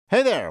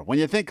Hey there, when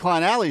you think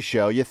Klein Alley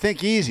Show, you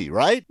think easy,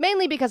 right?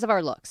 Mainly because of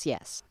our looks,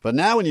 yes. But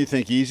now when you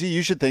think easy,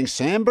 you should think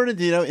San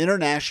Bernardino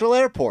International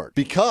Airport.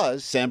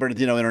 Because San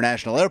Bernardino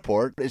International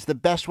Airport is the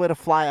best way to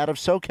fly out of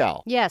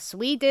SoCal. Yes,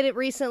 we did it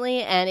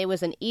recently, and it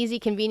was an easy,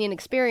 convenient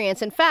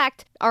experience. In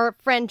fact, our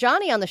friend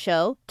Johnny on the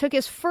show took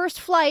his first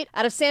flight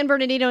out of San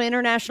Bernardino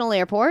International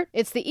Airport.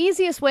 It's the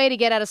easiest way to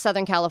get out of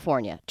Southern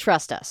California.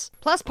 Trust us.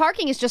 Plus,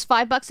 parking is just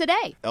 $5 a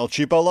day. El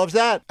Cheapo loves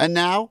that. And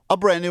now, a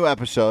brand new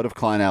episode of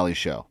Klein Alley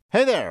Show.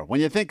 Hey there, when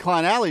you think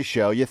Klein Alley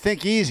Show, you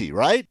think easy,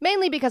 right?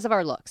 Mainly because of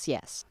our looks,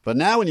 yes. But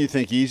now when you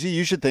think easy,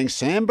 you should think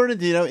San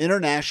Bernardino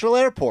International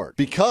Airport.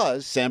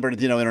 Because San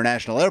Bernardino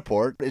International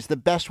Airport is the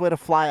best way to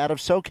fly out of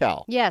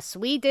SoCal. Yes,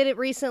 we did it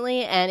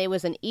recently, and it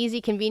was an easy,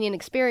 convenient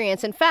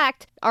experience. In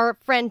fact, our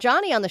friend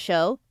Johnny on the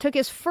show took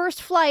his first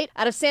flight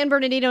out of San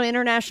Bernardino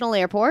International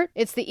Airport.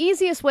 It's the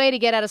easiest way to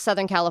get out of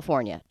Southern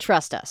California.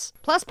 Trust us.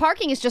 Plus,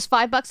 parking is just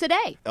 $5 a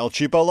day. El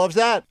Cheapo loves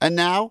that. And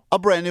now, a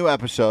brand new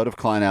episode of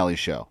Klein Alley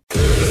Show.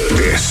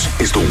 This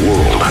is the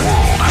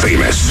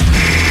world-famous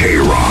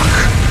K-Rock.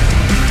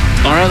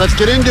 All right, let's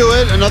get into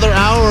it. Another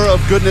hour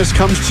of goodness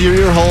comes to your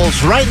ear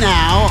holes right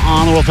now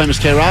on the world-famous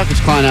K-Rock.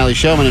 It's Klein Alley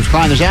Show. My name's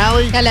Klein. There's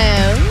Allie.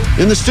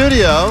 Hello. In the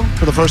studio,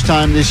 for the first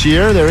time this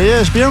year, there he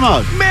is, Beer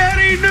Mug.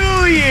 Merry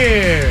New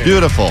Year!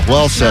 Beautiful.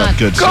 Well said,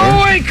 good Go sir.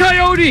 away,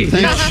 Coyote!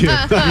 Thank you.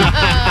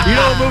 You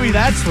know what movie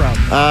that's from?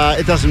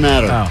 It doesn't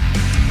matter. Oh.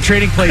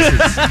 Trading Places.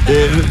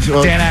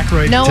 Dan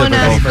Aykroyd. No one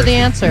asked for the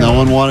answer. No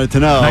one wanted to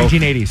know.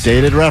 1980s.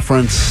 Dated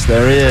reference.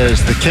 There he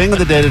is, the king of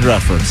the dated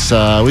reference.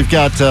 We've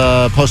got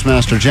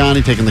Postmaster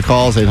Johnny taking the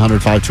calls,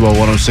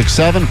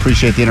 800-520-1067.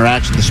 Appreciate the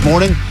interaction this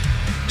morning.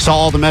 Saw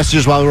all the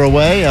messages while we were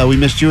away. We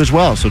missed you as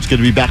well, so it's good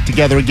to be back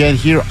together again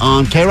here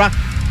on K-Rock.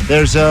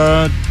 There's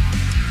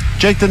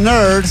Jake the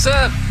Nerd. What's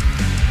up?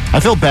 I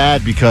feel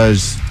bad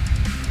because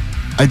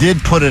I did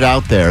put it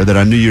out there that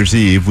on New Year's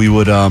Eve we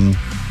would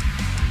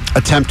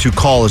attempt to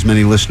call as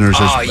many listeners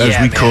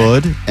as we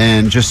could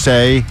and just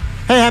say,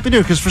 hey, Happy New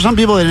Year, because for some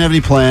people they didn't have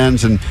any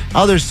plans and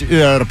others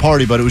at a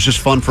party, but it was just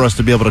fun for us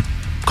to be able to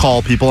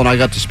call people, and I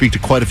got to speak to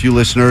quite a few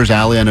listeners.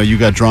 Allie, I know you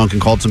got drunk and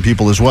called some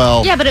people as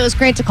well. Yeah, but it was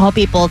great to call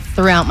people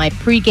throughout my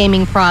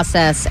pre-gaming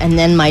process and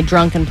then my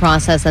drunken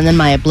process and then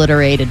my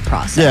obliterated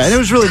process. Yeah, and it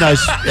was really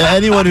nice.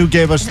 Anyone who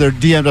gave us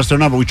DM'd us their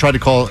number, we tried to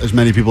call as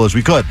many people as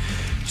we could.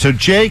 So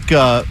Jake,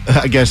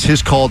 I guess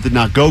his call did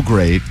not go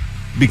great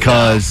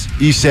because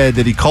he said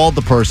that he called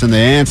the person,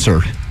 they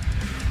answered,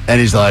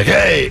 and he's like,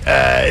 hey,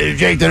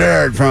 Jake the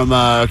Nerd from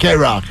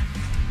K-Rock.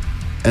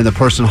 And the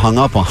person hung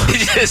up on him.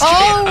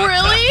 Oh,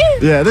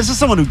 really? Yeah, this is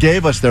someone who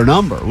gave us their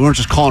number. We weren't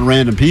just calling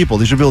random people.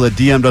 These are people that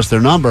DM'd us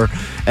their number.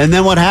 And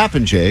then what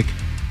happened, Jake?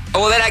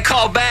 Oh, well, then I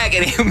called back,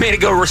 and he made it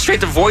go straight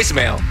to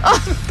voicemail.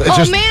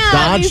 Oh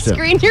man, you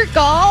screened your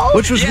call?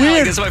 Which was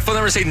weird. Does my phone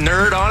number say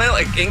nerd on it,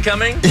 like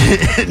incoming?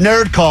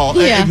 Nerd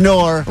call. Yeah.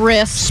 Ignore.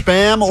 Risk.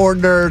 Spam or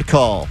nerd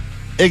call.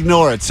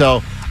 Ignore it.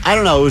 So, I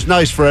don't know. It was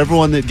nice for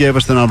everyone that gave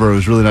us the number. It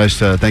was really nice.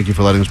 Thank you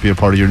for letting us be a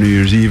part of your New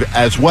Year's Eve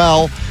as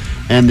well.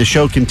 And the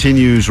show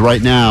continues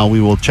right now.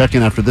 We will check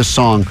in after this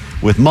song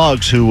with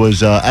Muggs, who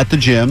was at the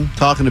gym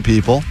talking to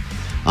people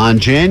on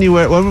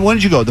January. When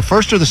did you go? The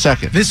first or the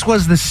second? This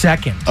was the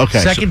second. Okay.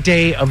 Second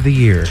day of the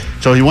year.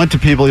 So he went to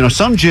people,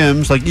 some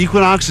gyms, like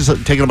Equinox is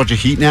taking a bunch of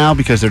heat now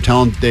because they're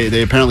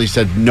they apparently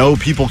said no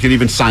people can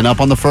even sign up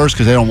on the first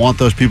because they don't want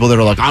those people that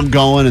are like, I'm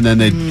going, and then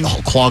they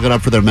clog it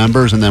up for their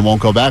members and then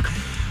won't go back.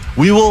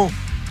 We will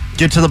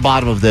get to the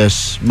bottom of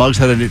this. Muggs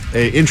had an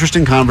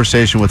interesting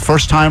conversation with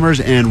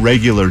first-timers and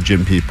regular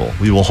gym people.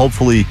 We will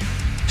hopefully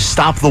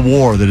stop the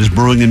war that is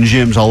brewing in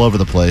gyms all over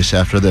the place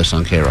after this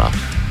on K-Rock.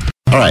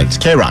 All right, it's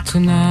K-Rock.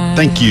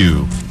 Thank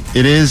you.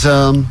 It is,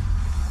 what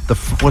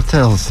the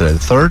hell is today, the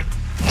third?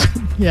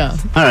 Yeah.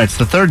 All right, it's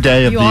the third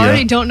day of You the...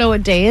 already don't know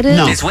what day it is?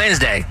 No. It's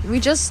Wednesday.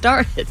 We just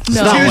started. It's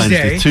not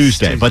Wednesday,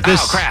 Tuesday. But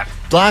this... Oh, crap.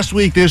 Last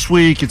week, this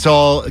week, it's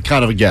all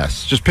kind of a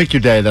guess. Just pick your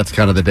day. That's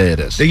kind of the day it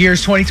is. The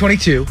year's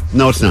 2022.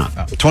 No, it's not.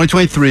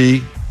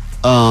 2023,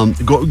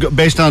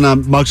 based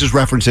on Muggs'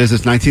 references,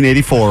 it's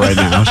 1984 right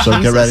now, so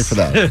get ready for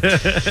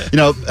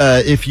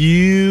that. If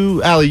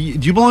you... Allie,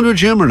 do you belong to a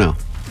gym or no?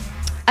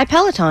 I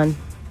Peloton.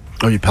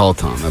 Oh, you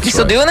Peloton. That's You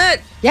still doing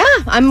that? Yeah,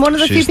 I'm one of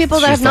the few people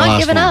that have not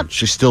given up.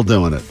 She's still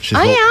doing it. She's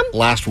I the am.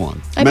 last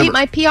one. I beat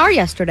my PR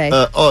yesterday.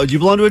 Do you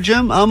belong to a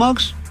gym,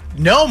 Muggs?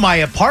 No, my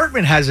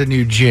apartment has a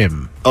new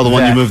gym. Oh, the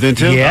one you moved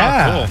into?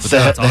 Yeah. With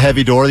the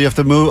heavy door you have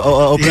to move,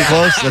 open and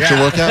close? That's your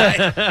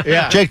workout?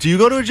 Yeah. Jake, do you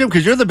go to a gym?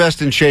 Because you're the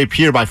best in shape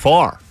here by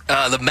far.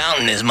 The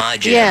mountain is my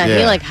gym. yeah,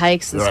 he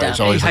hikes and Right, stuff. he's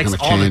always He looking hikes at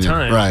the all the canyon.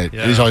 time. Right.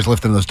 Yeah. And he's always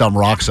lifting those dumb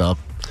rocks up.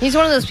 He's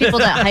one of those people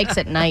that hikes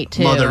at night,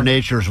 too. Mother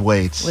Nature's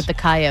weights. With the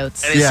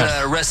coyotes. And it's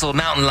Yeah. wrestle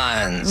mountain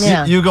lions.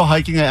 Yeah. You go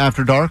hiking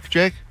after dark,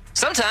 Jake?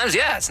 Sometimes,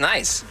 yeah, it's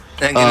nice.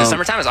 And in the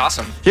summertime, it's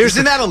awesome.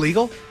 Isn't that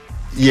illegal?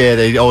 Yeah,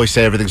 they always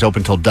say everything's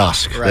open till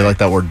dusk. Right. They like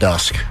that word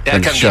dusk. Yeah,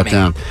 Then come shut get me.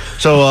 down.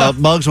 So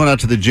Muggs went out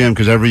to the gym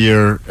because every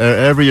year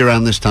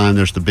around this time,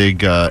 there's the big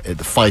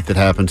the fight that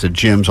happens at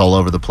gyms all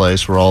over the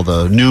place where all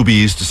the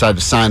newbies decide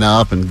to sign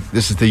up, and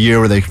this is the year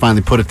where they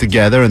finally put it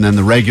together, and then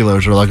the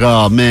regulars are like,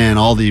 oh man,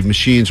 all the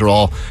machines are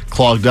all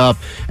clogged up,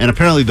 and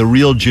apparently the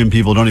real gym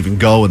people don't even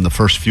go in the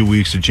first few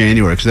weeks of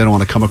January because they don't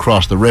want to come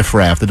across the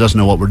riffraff that doesn't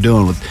know what we're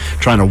doing with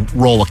trying to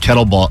roll a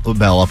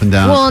kettlebell up and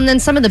down. Well, and then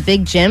some of the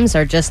big gyms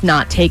are just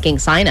not taking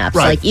signups.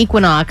 Right. Like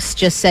Equinox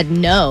just said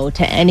no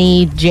to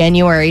any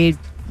January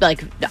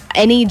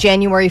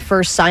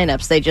 1st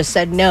signups. They just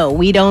said no,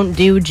 we don't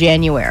do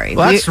January.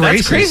 Well, that's We-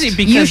 racist. crazy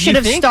because you should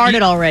have think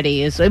started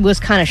already. It was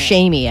kind of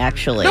shamey,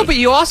 actually. No, but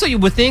you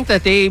would think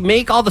that they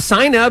make all the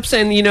signups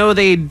and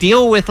they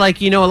deal with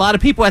a lot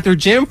of people at their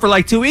gym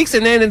for 2 weeks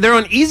and then they're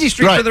on easy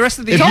street for the rest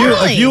of the if year. you,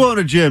 Totally. if you own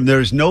a gym,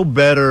 there's no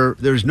better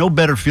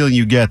feeling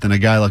you get than a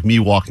guy like me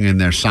walking in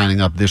there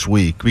signing up this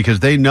week because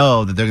they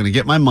know that they're going to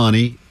get my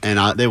money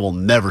and they will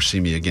never see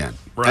me again.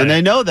 Right. And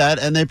they know that,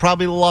 and they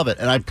probably love it.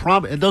 And I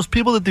promise, those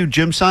people that do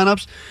gym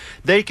signups,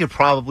 they could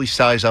probably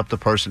size up the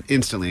person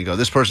instantly and go,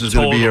 this person's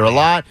going to be here a Totally.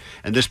 lot,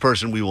 and this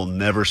person, we will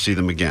never see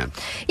them again.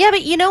 Yeah,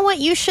 but you know what?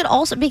 You should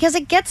also, because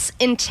it gets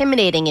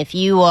intimidating if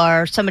you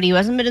are somebody who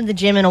hasn't been to the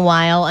gym in a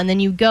while, and then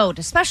you go,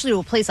 especially to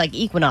a place like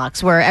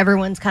Equinox, where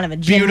everyone's kind of a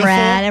gym Beautiful.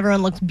 rat,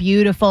 everyone looks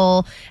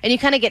beautiful, and you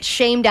kind of get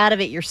shamed out of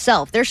it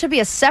yourself. There should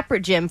be a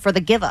separate gym for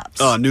the give-ups.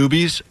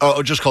 Newbies,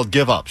 just called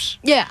give-ups.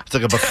 Yeah. It's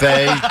like a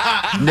buffet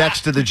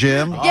next to the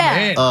gym.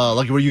 Yeah.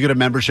 Like where you get a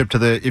membership to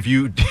the if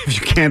you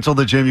cancel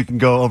the gym, you can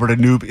go over to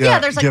newbie. Yeah,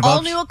 there's give all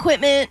ups. new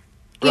equipment.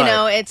 You Right.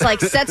 know, it's like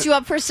sets you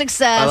up for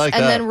success, I like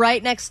and that. then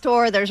right next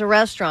door there's a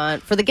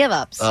restaurant for the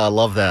give-ups.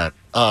 Love that.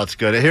 Oh, it's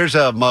good. Here's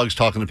Muggs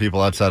talking to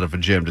people outside of a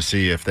gym to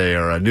see if they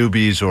are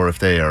newbies or if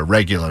they are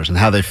regulars and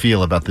how they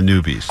feel about the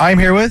newbies. I'm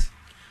here with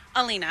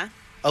Alina.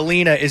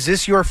 Alina. Is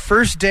this your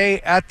first day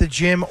at the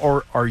gym,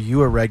 or are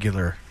you a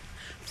regular?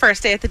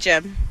 First day at the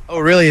gym. Oh,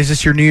 really? Is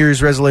this your New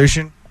Year's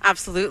resolution?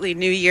 Absolutely.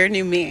 New year,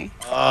 new me.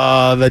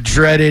 The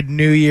dreaded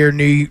New Year,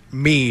 new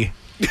me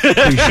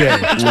cliche.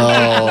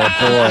 Oh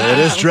boy, it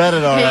is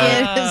dreaded, all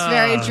right. It is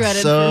very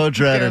dreaded. So for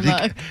dreaded. Beer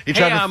Mug. He Hey,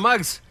 tried to.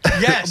 Muggs.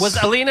 Yes. Was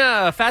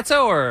Alina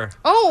Fatso or?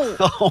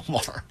 Oh,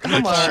 Omar.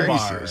 Omar.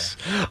 Jesus.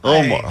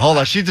 Omar. Hold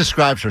on. She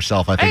describes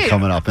herself, I think, Hey,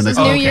 coming up. In this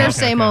the is New okay. Year,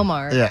 same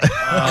Omar. Yeah. The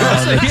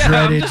Yeah, I'm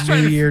dreaded just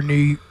trying New to- Year,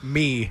 new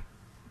me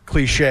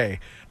cliche.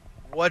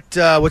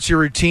 What's your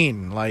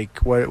routine? Like,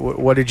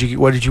 what did you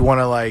want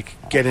to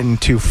get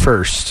into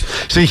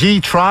first? See,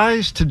 he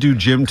tries to do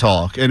gym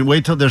talk, and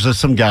wait till there's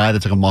some guy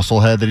that's like a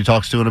musclehead that he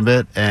talks to in a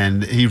bit,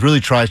 and he really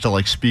tries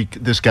to speak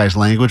this guy's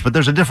language, but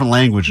there's a different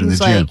language in It's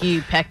the gym. like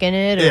you pecking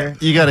it, or Yeah,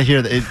 you got to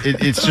hear that.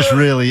 It's just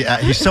really,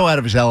 he's so out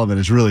of his element.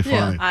 It's really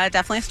funny.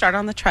 Definitely start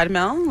on the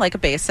treadmill, like a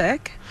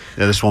basic.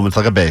 Yeah, this woman's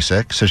like a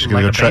basic, so she's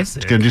gonna Like a go.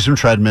 basic. She's gonna do some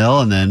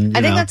treadmill, and then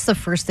I think that's the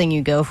first thing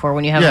you go for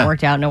when you haven't Yeah.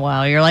 worked out in a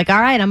while. You're like, all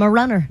right, I'm a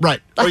runner. right.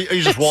 Or you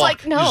just It's walk.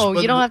 like, no,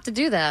 you don't have to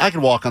do that. I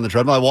can walk on the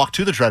treadmill. I walk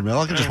to the treadmill.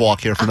 I can just walk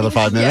here for another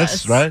 5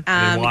 minutes, Yes. right?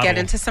 waddle. Get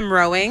into some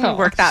rowing, Oh,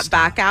 work that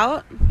back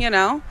out,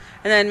 and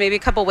then maybe a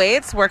couple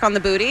weights, work on the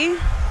booty.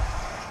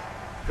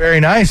 Very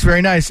nice,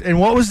 very nice. And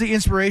what was the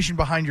inspiration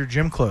behind your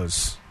gym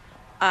clothes?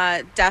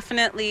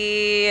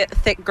 Definitely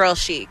thick girl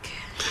chic.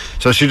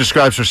 So she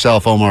describes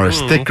herself, Omar, as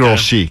thick girl okay.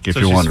 chic. If So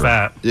you're she's wondering,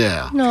 fat.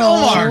 yeah, No,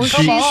 Omar, she's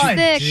come on,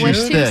 thick dude. with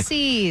two Thick.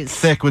 C's.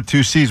 thick with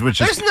 2 C's,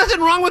 which is There's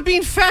nothing wrong with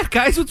being fat,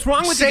 guys. What's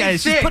wrong with you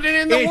guys? Just put it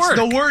in the work.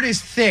 The word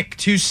is thick,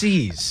 2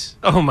 C's.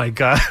 Oh my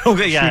god.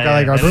 Okay, yeah.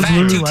 Chic, are those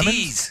Fat, 2 Lululemons?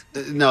 T's.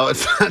 no,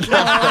 it's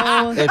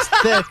not. It's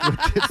thick.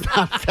 It's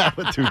not fat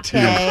with 2 T's.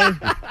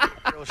 Okay.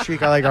 Real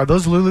chic. Are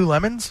those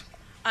Lululemons?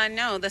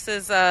 No, this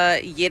is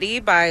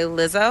Yitty by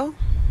Lizzo.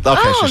 Okay,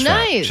 Oh, she's fat.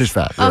 nice. She's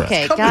fat. You're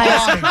Okay, right.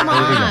 guys, come All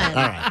on.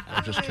 right,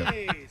 I'm just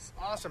kidding.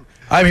 Awesome.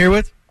 I'm here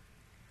with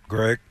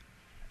Greg.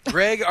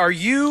 Greg. Are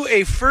you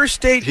a first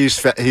date?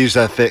 He's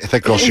a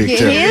thick girl chic He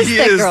too. is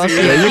thick girl chic.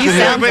 Yeah, you He can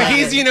hear- sounds But like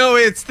he's, it.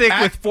 it's thick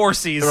with 4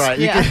 C's. Right.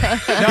 You Yeah.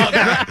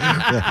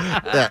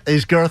 yeah,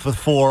 he's girth with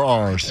 4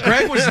 R's.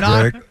 Greg was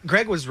not.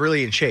 Greg was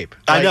really in shape.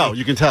 I know.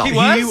 You can tell. He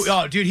was?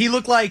 Oh, dude, he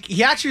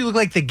actually looked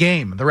like the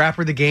Game, the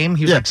rapper, The Game.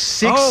 He was Yeah. like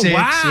 6'6". Oh, Yeah.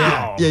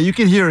 wow. Yeah, you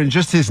can hear in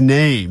just his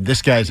name.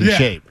 This guy's in Yeah.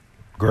 shape.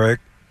 Greg.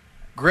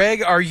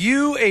 Greg, are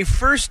you a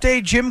first day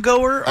gym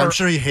goer? I'm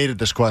sure he hated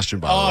this question,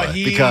 by Oh, the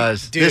way,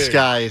 because this dude.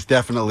 guy is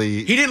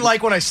definitely. He didn't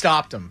like when I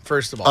stopped him.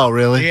 First of all. Oh,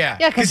 really? Yeah.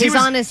 Yeah, because he he's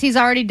was, honest. He's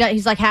already done.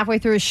 He's like halfway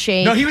through his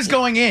shake. No, he was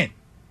going in.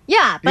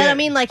 Yeah, but Yeah. I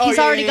mean, like Oh, he's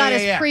yeah, already yeah, got yeah,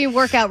 his yeah.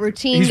 pre-workout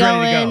routine He's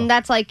ready to going. go.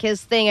 That's like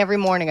his thing every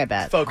morning. I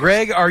bet.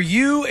 Greg, are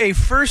you a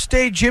first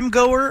day gym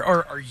goer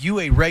or are you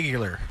a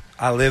regular?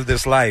 I live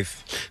this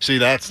life. See,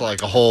 that's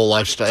like a whole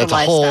lifestyle. It's a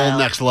That's a whole lifestyle.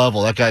 next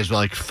level. That guy's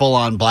like full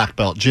on black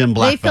belt, gym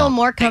black They feel belt.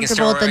 more Taking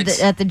comfortable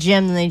steroids. at the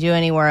gym than they do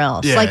anywhere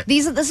else. Yeah. Like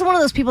this is one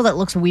of those people that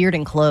looks weird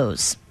in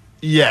clothes.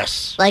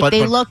 Yes. Like but-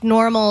 they but look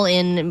normal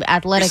in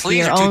athletic Your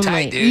sleeves gear are too only.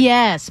 tight, dude.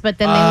 Yes, but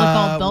then they look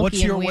all bulky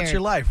what's your and weird. What's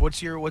your life?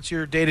 What's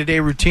your day-to-day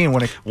routine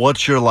when it?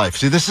 What's your life?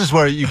 See, this is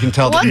where you can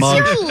tell that What's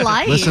Muggs. your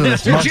life? Listen to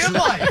this. Your Muggs, gym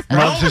life.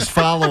 Muggs'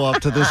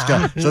 follow-up to this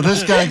guy. So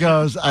this guy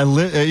goes,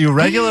 you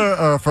regular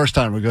or a first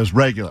timer? He goes,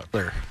 regular.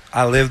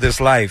 I live this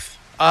life.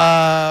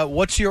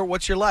 What's your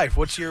life?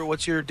 What's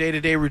your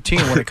day-to-day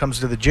routine when it comes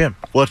to the gym?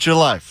 What's your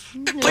life?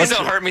 Please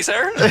don't hurt me,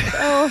 sir.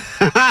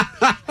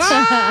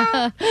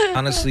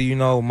 Honestly, you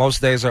know,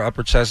 most days are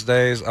upper chest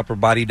days, upper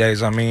body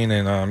days, and,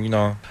 you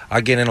know,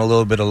 I get in a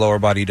little bit of lower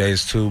body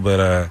days too,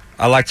 but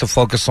I like to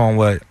focus on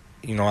what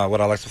I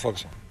like to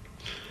focus on.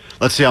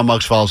 Let's see how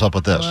Muggs follows up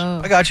with this.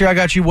 I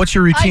got you. What's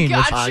your routine?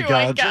 I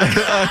got you.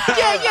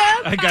 Yeah,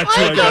 I got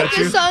you. I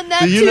focus on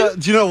that Do you too. know?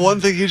 Do you know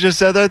one thing you just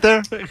said right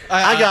there?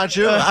 I got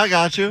you. I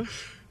got you.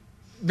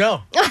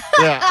 No.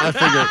 Yeah, I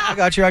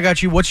figured. I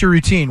got you. What's your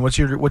routine? What's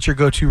your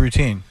go-to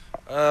routine?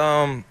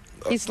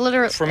 He's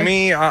literally For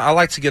me, I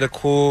like to get a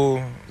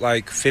cool,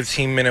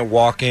 15-minute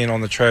walk in on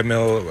the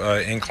treadmill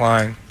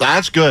incline.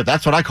 That's good.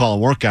 That's what I call a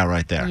workout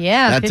right there.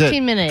 Yeah, That's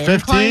 15-minute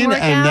 15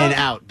 incline and then workout.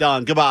 out.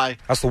 Done. Goodbye.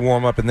 That's the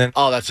warm-up, and then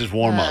Oh, that's his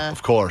warm-up,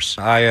 of course.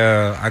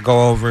 I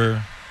go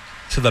over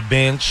to the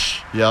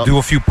bench, Yep. do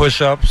a few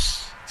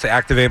push-ups to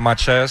activate my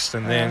chest,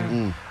 and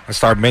then I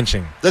start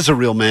benching. This is a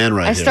real man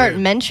right I here. start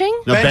menching.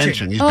 No,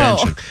 Benching. benching. He's Oh.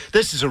 benching.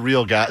 This is a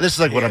real guy. This is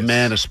like what a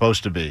man is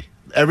supposed to be.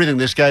 Everything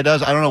this guy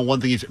does, I don't know one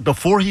thing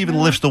before he even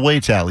lifts the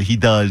weights, Allie, he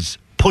does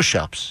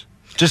push-ups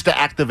just to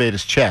activate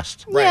his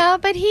chest. Yeah,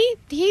 but he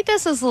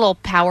does his little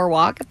power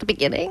walk at the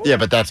beginning. Yeah,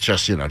 but that's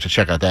just, to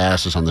check out the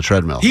asses on the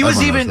treadmill. He was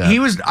Everyone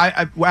knows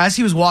that. as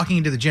he was walking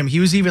into the gym, he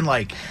was even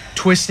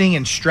twisting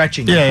and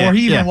stretching Yeah, before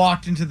he even yeah.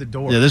 walked into the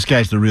door. Yeah, this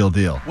guy's the real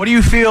deal. What do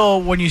you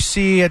feel when you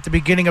see at the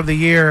beginning of the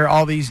year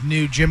all these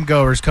new gym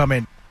goers come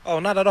in? Oh,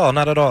 not at all,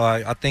 not at all.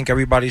 I think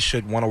everybody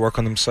should want to work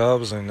on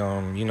themselves, and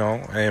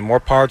and more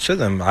power to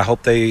them. I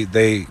hope they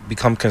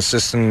become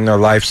consistent in their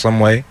life some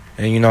way,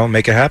 and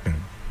make it happen.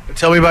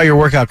 Tell me about your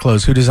workout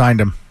clothes. Who designed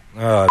them?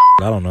 I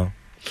don't know.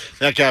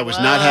 That guy was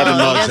not having he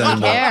mugs doesn't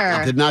anymore. care.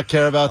 He did not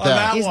care about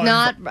that. He's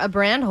not a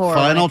brand whore.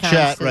 Final when it comes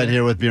chat to- right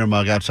here with Beer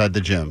Mug outside the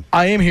gym.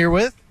 I am here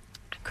with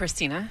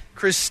Christina.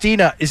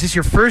 Christina. Is this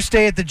your first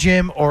day at the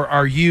gym, or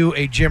are you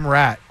a gym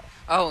rat?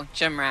 Oh,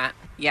 gym rat.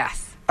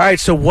 Yes. All right,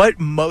 so what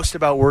most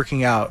about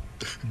working out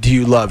do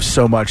you love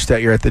so much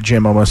that you're at the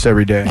gym almost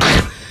every day?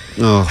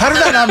 Oh, How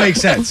does that not make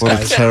sense, what a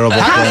guys? terrible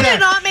How thing. did it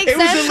not make It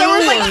was sense? a There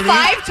was little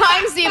like 5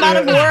 times the amount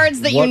of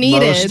words that you What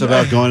needed. most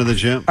about going to the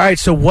gym? All right,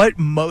 so what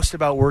most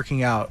about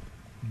working out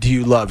do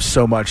you love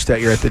so much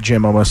that you're at the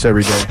gym almost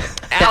every day?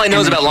 Allie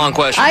knows about long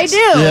questions. I do.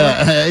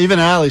 Yeah, even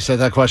Allie said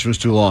that question was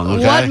too long.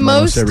 Okay? What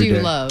most every do you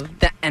day. love?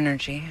 The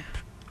energy.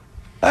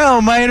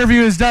 Oh, my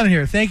interview is done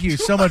here. Thank you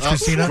so much,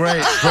 Christina. Great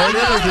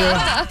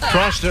interview.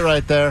 Crushed it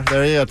right there.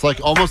 There you go. It's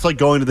almost like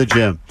going to the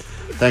gym.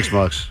 Thanks,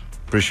 Muggs.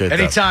 Appreciate that.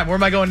 Anytime. Where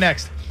am I going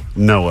next?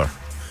 Nowhere.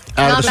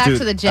 Not back to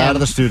the gym. Out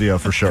of the studio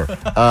for sure.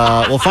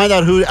 We'll find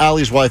out who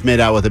Allie's wife made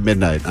out with at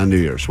midnight on New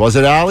Year's. Was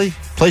it Allie?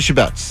 Place your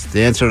bets.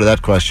 The answer to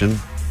that question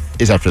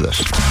is after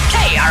this.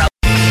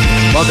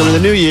 Welcome to the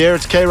new year.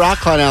 It's K-Rock,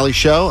 Klein Alley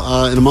Show.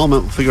 In a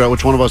moment, we'll figure out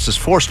which one of us is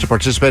forced to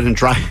participate in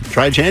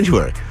Dry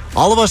January.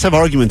 All of us have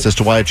arguments as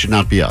to why it should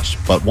not be us,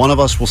 but one of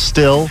us will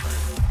still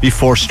be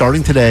forced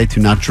starting today to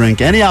not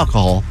drink any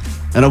alcohol.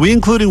 And are we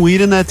including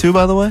weed in that too,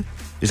 by the way?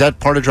 Is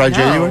that part of Dry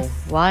January?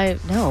 Why?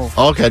 No.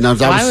 Okay, now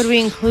that Why was, would we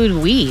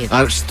include weed?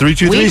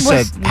 323 Weed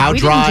said, how we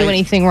dry? didn't do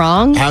anything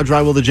wrong. How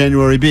dry will the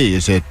January be?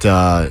 Is it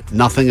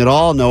nothing at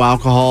all, no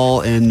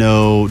alcohol and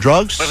no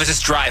drugs? What if it's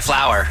just dry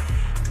flour?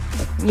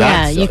 Yeah,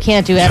 That's- you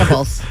can't do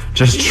edibles.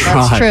 Just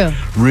dry,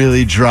 That's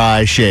really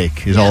dry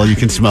shake is all you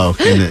can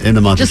smoke in the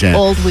month Just of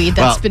January. old weed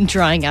that's Well, been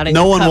drying out in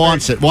No your one cupboard.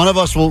 wants it. One of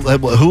us will.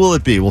 Who will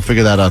it be? We'll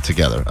figure that out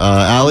together.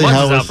 Allie, Muggs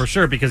how is was? out for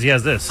sure because he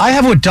has this. I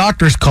have what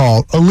doctors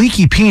call a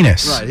leaky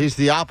penis. Right, he's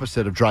the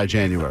opposite of Dry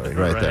January,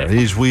 right there.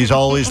 He's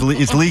always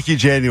it's leaky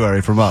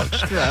January for Muggs.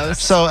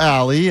 So,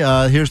 Allie,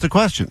 here's the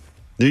question.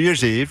 New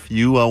Year's Eve,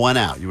 you went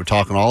out. You were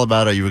talking all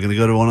about it. You were going to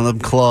go to one of them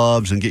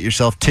clubs and get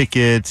yourself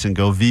tickets and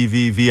go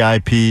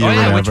VVVIP or Oh, yeah.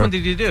 whatever. Which one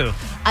did you do?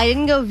 I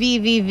didn't go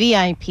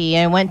VVVIP.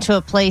 I went to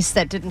a place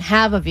that didn't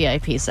have a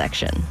VIP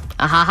section.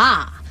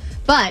 Ahaha.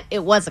 But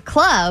it was a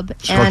club.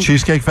 It's called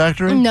Cheesecake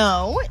Factory?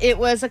 No, it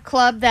was a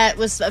club that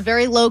was a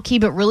very low-key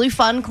but really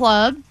fun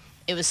club.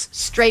 It was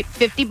straight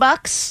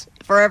 $50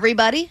 for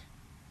everybody,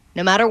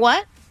 no matter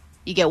what.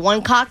 You get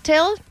one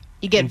cocktail.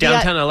 You get In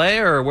downtown LA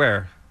or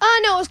where?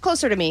 No, it was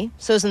closer to me,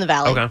 so it was in the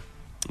valley. Okay.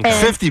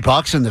 And-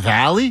 $50 in the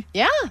Valley?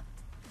 Yeah.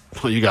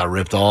 Well, you got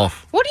ripped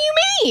off. What do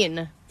you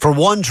mean? For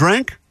one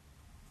drink?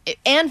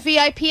 And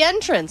VIP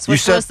entrance, You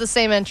which said- was the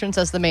same entrance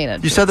as the main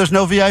entrance. You said there's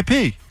no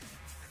VIP.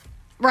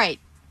 Right.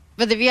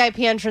 But the VIP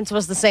entrance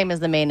was the same as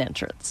the main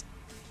entrance.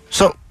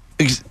 So,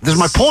 this is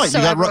my point. So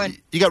you everyone-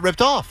 got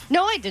ripped off.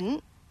 No, I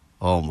didn't.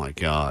 Oh, my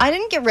God. I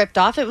didn't get ripped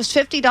off. It was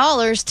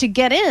 $50 to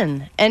get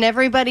in, and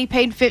everybody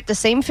paid the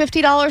same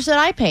 $50 that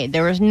I paid.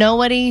 There was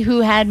nobody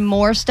who had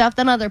more stuff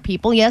than other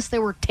people. Yes,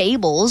 there were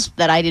tables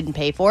that I didn't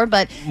pay for,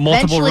 but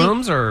multiple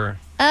rooms or?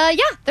 Yeah,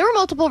 there were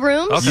multiple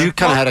rooms. Okay. You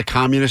kind of had a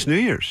communist New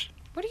Year's.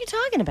 What are you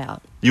talking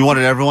about? You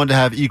wanted everyone to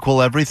have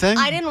equal everything?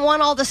 I didn't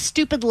want all the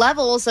stupid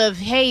levels of,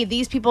 hey,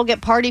 these people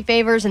get party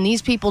favors and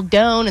these people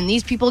don't, and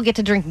these people get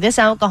to drink this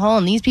alcohol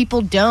and these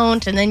people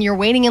don't, and then you're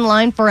waiting in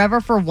line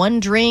forever for one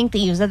drink. They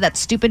use that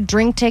stupid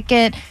drink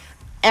ticket.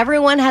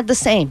 Everyone had the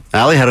same.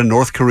 Allie had a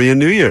North Korean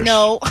New Year's.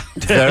 No.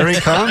 Very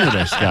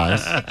communist,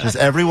 guys. Just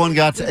everyone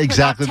got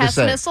exactly the Test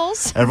same.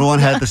 missiles? Everyone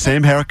had the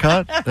same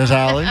haircut as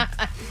Allie.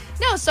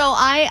 No, so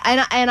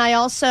I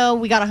also,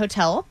 we got a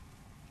hotel,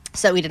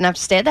 so we didn't have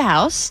to stay at the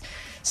house.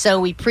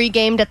 So we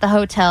pre-gamed at the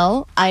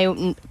hotel.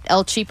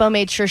 El Cheapo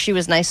made sure she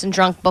was nice and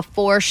drunk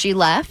before she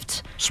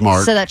left.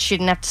 Smart. So that she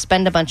didn't have to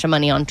spend a bunch of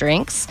money on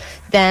drinks.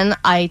 Then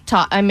I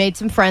made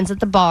some friends at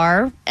the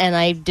bar, and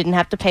I didn't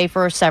have to pay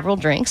for several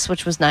drinks,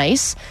 which was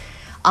nice.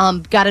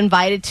 Got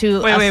invited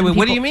to... Wait,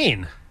 what do you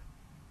mean?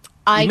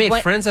 I you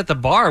made friends at the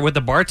bar with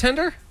the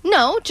bartender?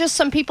 No, just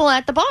some people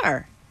at the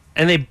bar.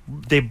 And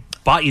they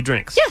bought you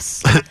drinks?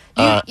 Yes.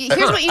 Here's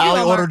what you do, Allie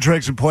Omar. ordered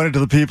drinks and pointed to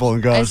the people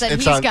and goes, I said,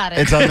 it's he's on, got it.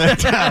 It's on their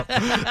tab.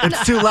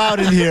 It's too loud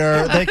in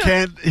here. They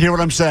can't hear what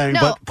I'm saying,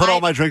 No, but put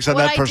all my drinks on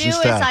that person's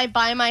What I do tab. is I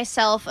buy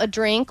myself a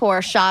drink or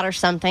a shot or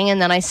something,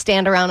 and then I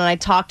stand around and I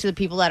talk to the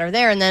people that are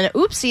there, and then,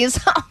 oopsies,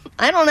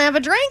 I don't have a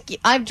drink.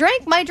 I've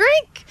drank my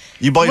drink.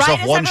 You bought yourself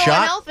Right as one everyone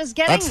shot? else is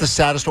getting- That's the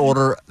saddest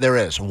order there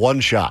is.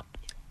 One shot.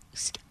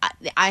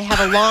 I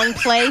have a long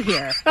play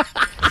here.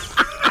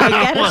 I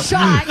get a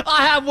shot.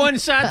 I have one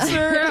shot,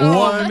 sir. Oh,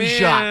 One man.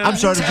 shot. I'm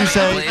sorry,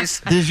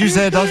 did you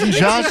say a dozen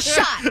shots?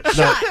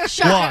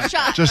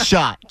 Shot. Just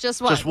shot.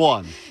 Just one. Just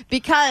one.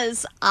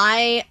 Because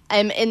I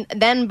am in,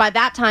 then by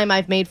that time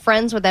I've made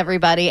friends with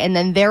everybody, and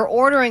then they're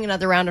ordering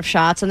another round of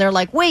shots, and they're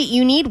like, wait,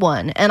 you need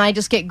one. And I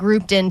just get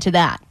grouped into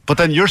that. But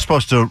then you're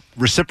supposed to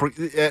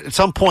reciprocate at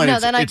some point. No,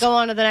 then I go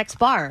on to the next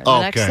bar, the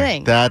next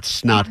thing.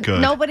 That's not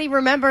good. Nobody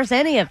remembers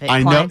any of it. I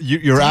know Klein.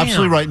 you're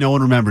absolutely right. No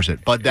one remembers it,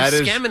 but that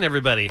You're is scamming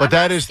everybody. But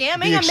that is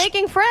Scamming, I'm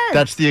making friends.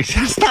 That's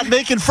it's not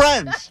making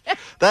friends.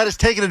 That is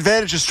taking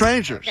advantage of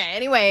strangers. Okay,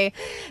 anyway,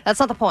 that's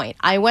not the point.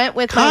 I went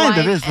with my Kind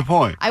wife. of is the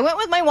point. I went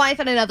with my wife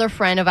and another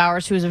friend of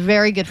ours who is a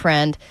very good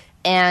friend,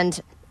 and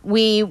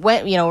we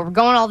went, we're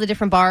going to all the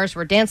different bars,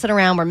 we're dancing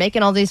around, we're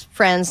making all these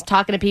friends,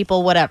 talking to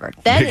people, whatever.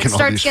 Then Making it all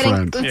starts these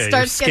getting, friends. Yeah,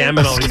 starts you're getting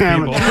scamming all these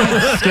people.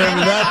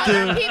 Scamming that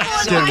dude. people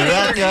Scamming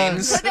that guy.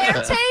 invited to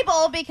their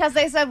table because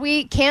they said,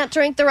 we can't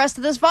drink the rest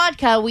of this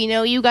vodka. We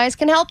know you guys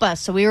can help us.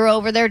 So we were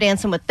over there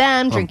dancing with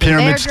them, I'm drinking their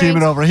pyramid scheming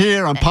drinks. over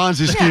here. I'm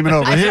Ponzi scheming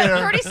over I here.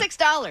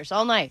 spent $36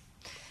 all night.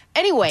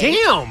 Anyway.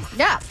 Damn.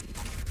 Yeah.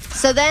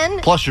 So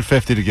then Plus your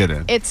 50 to get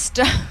in. it's...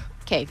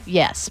 Okay,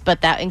 yes, but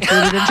that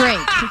included a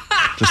drink.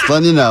 Just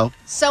letting you know.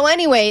 So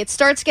anyway, it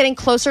starts getting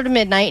closer to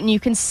midnight, and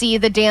you can see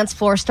the dance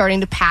floor starting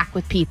to pack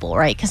with people,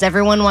 right? Because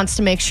everyone wants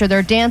to make sure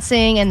they're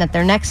dancing and that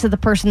they're next to the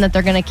person that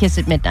they're going to kiss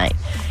at midnight.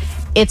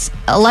 It's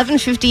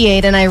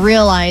 11:58, and I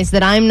realize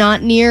that I'm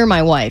not near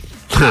my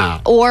wife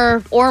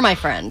or my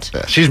friend,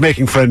 Yeah, she's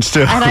making friends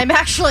too. and I'm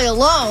actually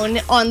alone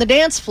on the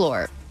dance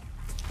floor.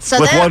 So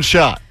With then, one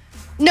shot.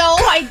 No,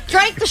 I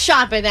drank the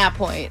shot by that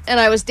point, and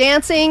I was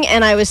dancing,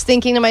 and I was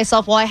thinking to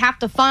myself, well, I have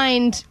to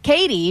find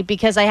Katie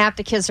because I have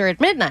to kiss her at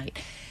midnight.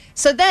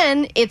 So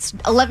then it's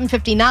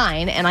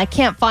 11:59, and I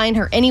can't find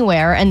her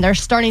anywhere, and they're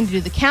starting to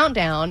do the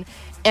countdown,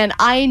 and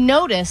I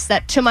notice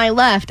that to my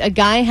left, a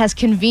guy has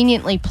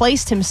conveniently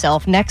placed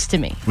himself next to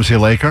me. Was he a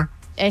Laker?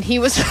 And he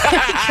was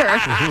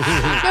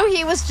no,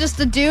 he was just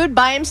a dude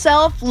by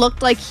himself,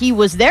 looked like he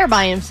was there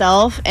by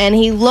himself, and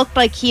he looked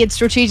like he had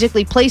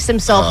strategically placed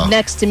himself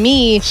next to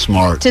me.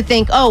 Smart. To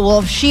think, oh, well,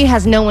 if she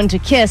has no one to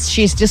kiss,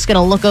 she's just going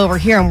to look over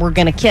here and we're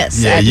going to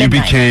kiss. Yeah, at you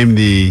midnight. became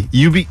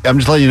I'm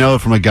just letting you know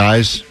from a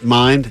guy's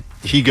mind.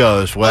 He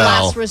goes,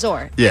 well. Last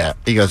resort. Yeah,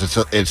 he goes, it's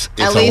At least-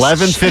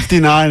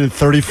 11:59 and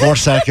 34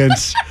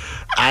 seconds.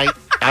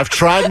 I've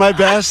tried my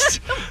best.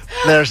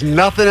 There's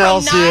nothing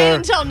else From 9 here.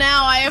 until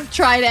now, I have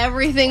tried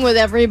everything with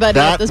everybody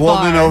at That this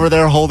woman bar. over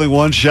there holding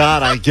one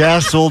shot, I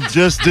guess we'll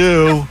just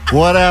do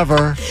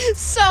whatever.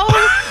 So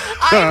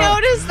I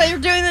noticed they're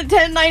doing the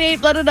 10, 9, 8,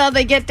 blah, blah, blah.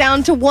 They get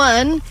down to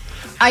 1.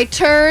 I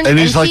turn, And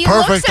he's like, he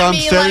perfect, looks at I'm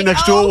me standing like,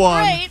 next to a oh,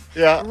 1. Great.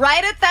 Yeah.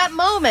 Right at that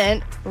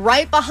moment,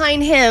 right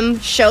behind him,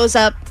 shows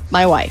up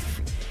my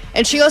wife.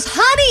 And she goes,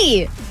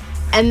 honey!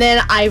 And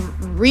then I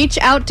reach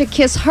out to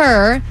kiss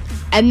her,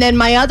 and then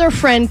my other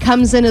friend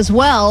comes in as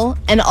well,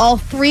 and all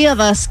three of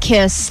us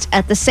kissed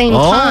at the same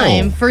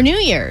time for New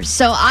Year's.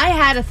 So I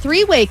had a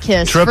 3-way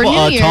kiss for Triple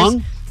New Year's.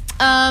 tongue?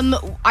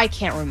 I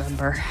can't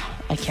remember.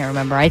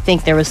 I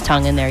think there was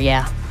tongue in there,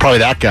 yeah. Probably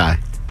that guy.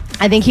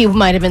 I think he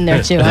might have been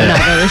there too. I'm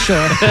not really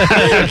sure.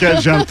 Okay,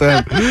 jumped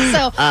in.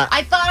 So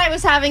I thought I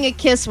was having a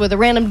kiss with a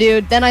random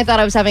dude. Then I thought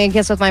I was having a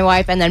kiss with my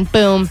wife, and then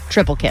boom,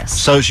 triple kiss.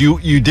 So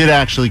you did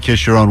actually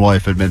kiss your own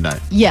wife at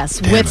midnight? Yes,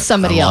 Damn with it.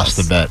 somebody I else.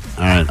 lost the bet.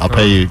 All right, I'll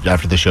pay you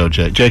after the show,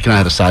 Jake. Jake and I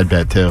had a side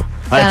bet too.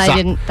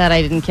 That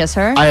I didn't kiss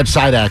her. I had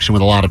side action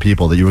with a lot of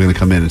people that you were going to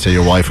come in and say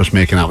your wife was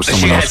making out with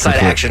someone She had else. side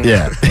action.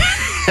 Yeah.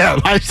 Yeah,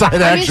 my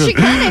side action. she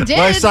kinda did.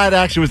 My side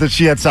action was that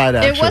she had side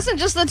action. It wasn't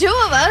just the two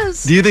of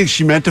us. Do you think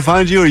she meant to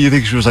find you, or you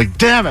think she was like,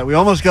 damn it, we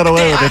almost got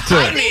away with it too?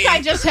 I think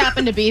I just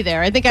happened to be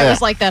there. I think I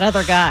was like that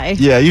other guy.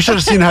 Yeah, you should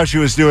have seen how she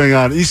was doing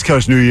on East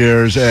Coast New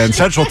Year's and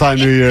Central Time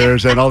New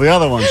Year's and all the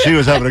other ones. She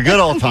was having a good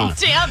old time.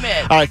 Damn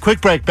it. All right,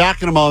 quick break.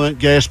 Back in a moment.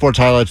 Gayest sports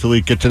highlights of the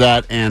week. Get to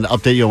that and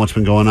update you on what's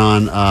been going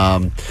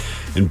on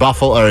in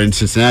Buffalo or in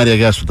Cincinnati, I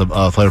guess, with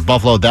the flavor of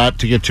Buffalo. That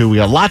to get to. We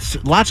got lots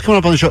coming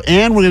up on the show,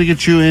 and we're going to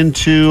get you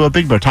into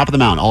Big Bear, top of the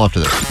mountain, all after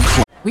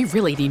this. We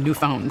really need new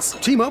phones.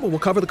 T-Mobile will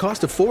cover the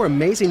cost of 4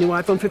 amazing new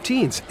iPhone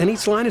 15s, and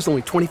each line is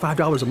only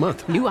 $25 a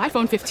month. New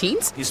iPhone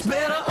 15s? It's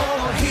better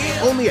over here.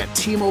 Only at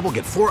T-Mobile,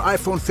 get 4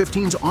 iPhone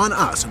 15s on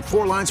us and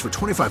 4 lines for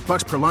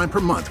 $25 per line per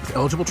month with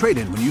eligible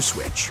trade-in when you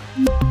switch.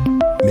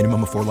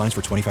 Minimum of 4 lines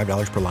for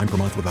 $25 per line per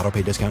month with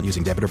autopay discount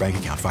using debit or bank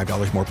account.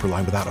 $5 more per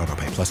line without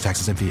autopay, plus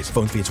taxes and fees.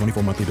 Phone fee at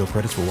 24 monthly bill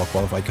credits for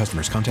well-qualified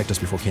customers. Contact us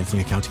before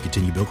canceling account to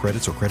continue bill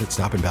credits or credit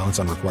stop and balance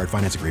on required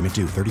finance agreement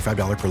due.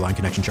 $35 per line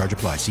connection charge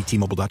applies. See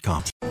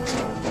T-Mobile.com.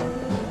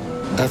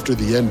 After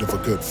the end of a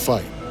good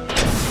fight,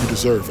 you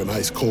deserve an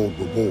ice-cold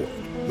reward.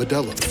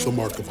 Modelo is the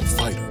mark of a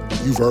fighter.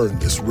 You've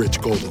earned this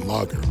rich golden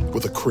lager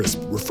with a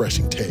crisp,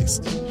 refreshing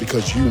taste.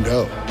 Because you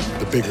know,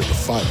 the bigger the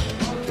fight,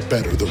 the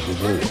better the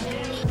reward.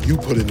 You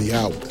put in the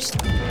hours,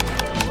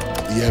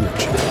 the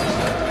energy,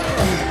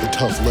 the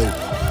tough labor.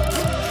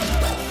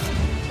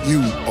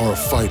 You are a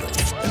fighter,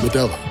 and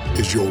Modelo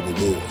is your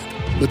reward.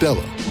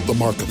 Modelo, the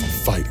mark of a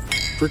fighter.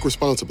 Drink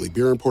responsibly.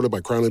 Beer imported by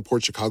Crown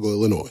Imports, Chicago,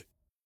 Illinois.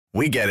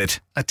 We get it.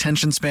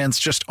 Attention spans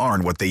just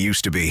aren't what they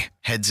used to be.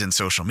 Heads in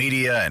social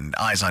media and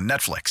eyes on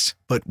Netflix.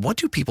 But what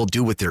do people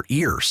do with their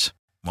ears?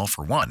 Well,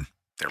 for one,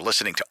 they're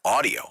listening to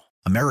audio.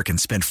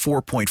 Americans spend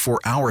 4.4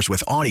 hours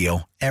with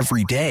audio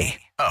every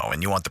day. Oh,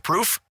 and you want the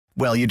proof?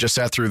 Well, you just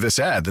sat through this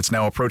ad that's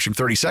now approaching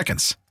 30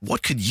 seconds.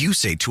 What could you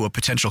say to a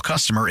potential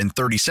customer in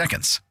 30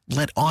 seconds?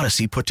 Let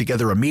Odyssey put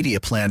together a media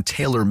plan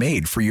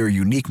tailor-made for your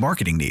unique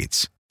marketing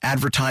needs.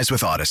 Advertise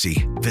with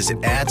Odyssey.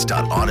 Visit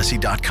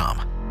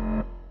ads.odyssey.com.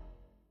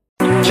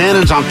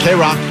 Cannons on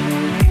K-Rock.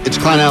 It's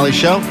Klein Alley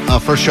Show.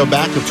 First show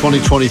back of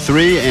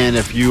 2023. And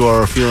if you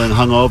are feeling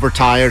hungover,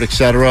 tired,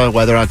 etc.,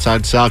 weather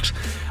outside sucks,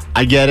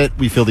 I get it.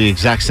 We feel the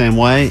exact same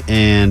way.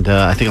 And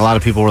I think a lot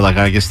of people were like,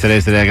 I guess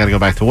today's the day I got to go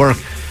back to work.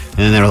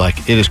 And they were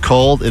like, it is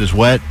cold. It is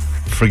wet.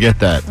 Forget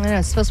that. I know,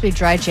 it's supposed to be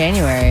dry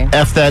January.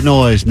 F that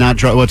noise. Not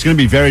dry. Well, it's going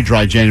to be very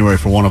dry January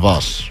for one of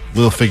us.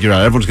 We'll figure it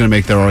out. Everyone's going to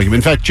make their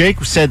argument. In fact,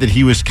 Jake said that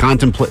he was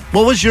contemplating.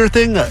 What was your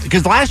thing?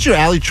 Because last year,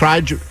 Allie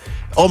tried.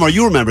 Omar,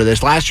 you remember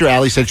this. Last year,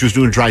 Allie said she was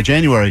doing dry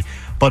January.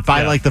 But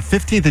by like the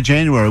 15th of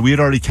January, we had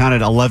already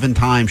counted 11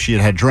 times she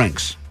had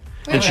drinks.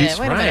 Wait a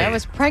minute. I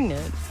was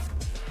pregnant.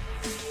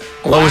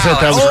 What was that?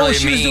 That was really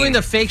she was doing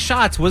the fake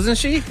shots, wasn't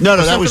she? No, or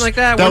that something was like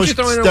that. That Weren't was you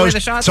throwing that away was, the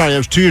shots? Sorry, that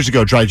was 2 years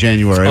ago, dry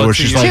January. Where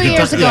she's like, 2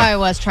 years ago, yeah. I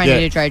was trying to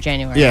do dry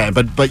January. Yeah,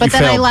 but you then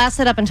failed. I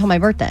lasted up until my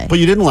birthday. But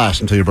you didn't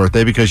last until your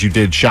birthday because you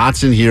did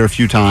shots in here a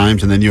few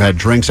times, and then you had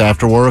drinks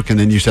after work, and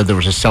then you said there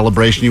was a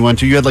celebration you went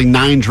to. You had like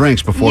 9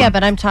 drinks before. Yeah,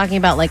 but I'm talking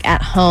about like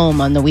at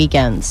home on the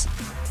weekends.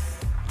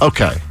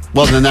 Okay.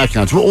 Well, then that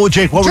counts. Well,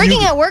 Jake, what Drinking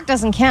were you? at work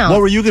doesn't count. What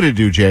were you going to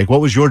do, Jake?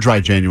 What was your dry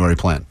January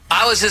plan?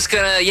 I was just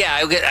gonna,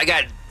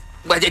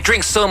 I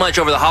drink so much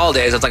over the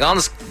holidays. I was like, I'll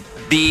just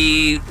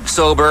be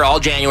sober all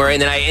January,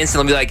 and then I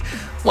instantly be like,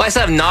 well, I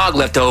still have nog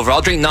left over.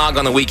 I'll drink nog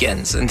on the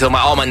weekends until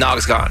all my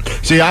nog's gone.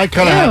 See, I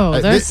kind of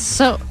have. There's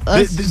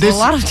a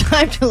lot of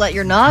time to let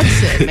your nog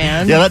sit,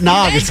 man. Yeah, that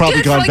nog is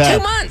probably gone bad.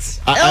 2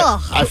 months.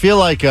 I feel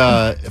like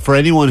for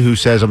anyone who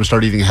says I'm going to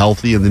start eating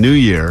healthy in the new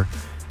year,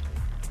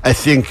 I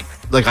think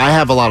like I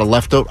have a lot of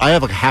leftover. I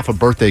have like half a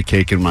birthday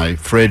cake in my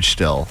fridge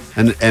still,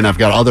 and I've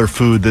got other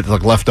food that's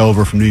like left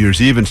over from New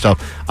Year's Eve and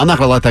stuff. I'm not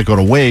going to let that go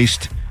to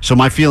waste. So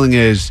my feeling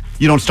is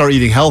you don't start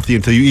eating healthy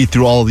until you eat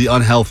through all of the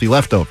unhealthy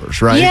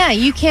leftovers, right? Yeah,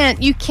 you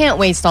can't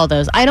waste all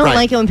those. I don't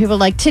like it when people are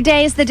like,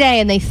 today's the day,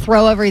 and they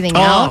throw everything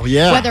out.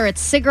 Yeah. Whether it's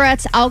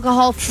cigarettes,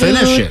 alcohol, food.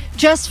 Finish it.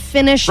 Just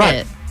finish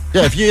it.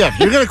 Yeah, if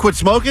you're gonna quit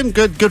smoking,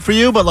 good for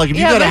you. But like if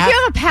you gotta if you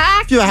have a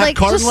pack,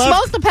 just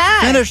smoke the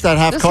pack. Finish that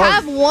half carton.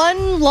 Just have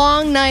one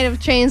long night of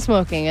chain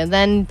smoking and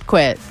then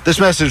quit. This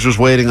message was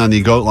waiting on the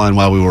goat line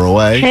while we were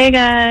away. Hey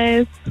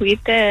guys,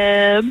 Sweet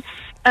Dibs.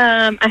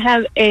 I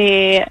have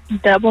a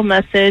double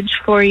message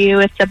for you.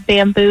 It's a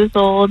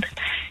Bamboozled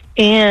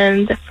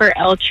and for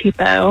El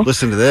Cheapo.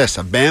 Listen to this,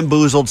 a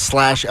Bamboozled /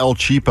 El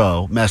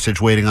Cheapo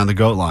message waiting on the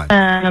goat line.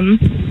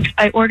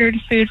 I ordered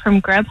food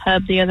from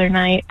Grubhub the other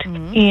night,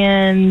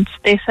 and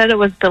they said it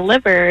was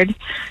delivered,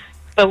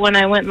 but when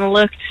I went and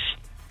looked,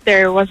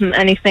 there wasn't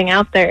anything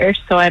out there,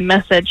 so I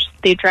messaged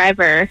the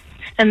driver,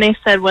 and they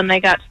said when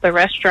they got to the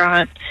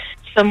restaurant,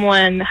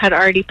 someone had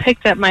already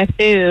picked up my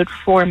food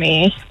for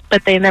me,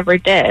 but they never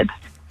did.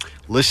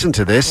 Listen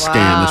to this scam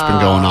that's been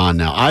going on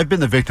now. I've been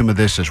the victim of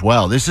this as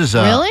well. This is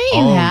Really?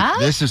 You have?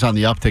 This is on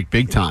the uptick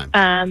big time.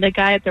 The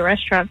guy at the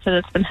restaurant said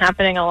it's been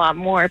happening a lot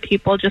more.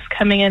 People just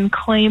coming in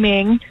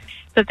claiming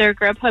that they're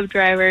Grubhub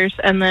drivers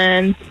and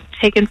then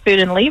taking food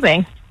and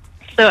leaving.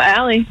 So,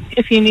 Allie,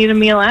 if you need a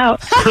meal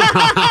out.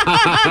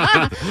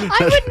 I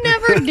would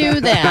never do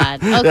that,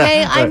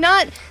 okay? I'm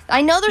not...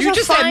 I know there's You a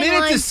just fine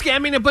admitted line. to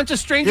scamming a bunch of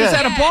strangers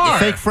at a bar.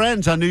 Fake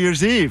friends on New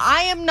Year's Eve.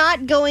 I am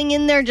not going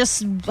in there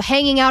just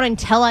hanging out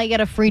until I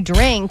get a free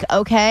drink,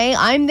 okay?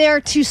 I'm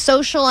there to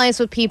socialize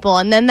with people,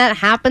 and then that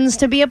happens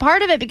to be a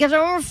part of it because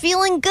I'm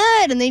feeling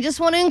good, and they just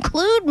want to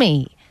include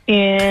me.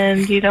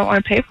 And you don't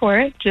want to pay for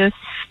it. Just,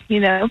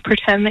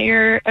 pretend that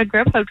you're a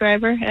Grubhub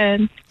driver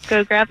and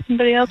go grab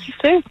somebody else's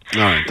food.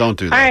 All right, don't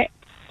do that. All right.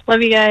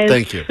 Love you guys.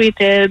 Thank you. Sweet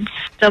dibs.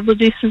 Double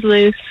deuces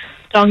loose.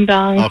 Dong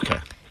dong. Okay.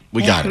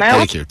 We got it. Mouth.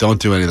 Thank you.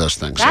 Don't do any of those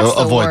things. That's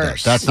the Avoid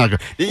worst. that. That's not good.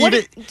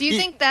 Do you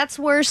think that's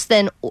worse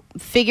than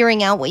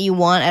figuring out what you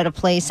want at a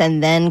place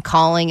and then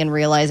calling and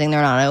realizing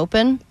they're not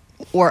open?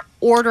 Or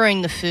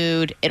ordering the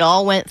food, it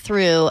all went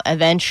through,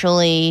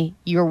 eventually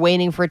you're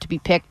waiting for it to be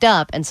picked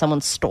up and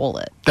someone stole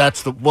it.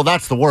 That's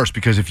the worst,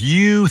 because if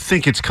you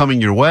think it's coming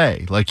your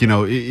way, like, you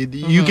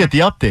get the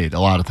update a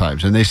lot of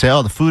times and they say,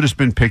 oh, the food has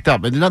been picked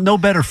up. And no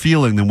better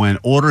feeling than when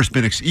order's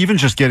been, even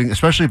just getting,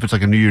 especially if it's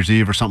like a New Year's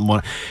Eve or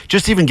something,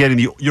 just even getting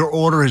your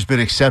order has been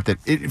accepted.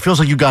 It feels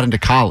like you got into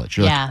college.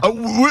 You're like,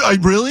 oh,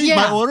 really? Yeah.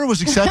 My order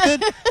was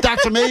accepted?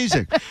 That's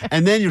amazing.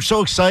 And then you're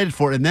so excited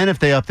for it. And then if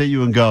they update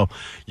you and go,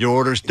 your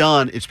order's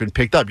done, it's been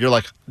picked up. You're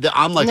like,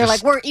 I'm like, and they're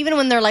like, even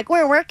when they're like,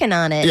 we're working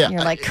on it. Yeah.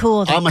 You're like,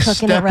 cool, they're I'm a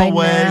cooking step it right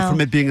away now.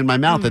 from it being in my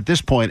mouth at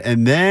this point.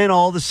 And then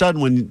all of a sudden,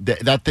 when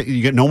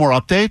you get no more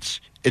updates,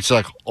 it's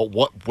like, oh,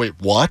 what? Wait,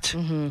 what?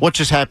 What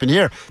just happened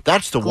here?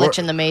 That's the Glitch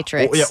in the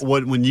Matrix. Oh, yeah,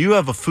 when you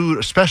have a food,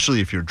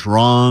 especially if you're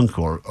drunk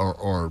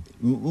or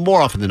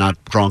more often than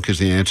not, drunk is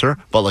the answer.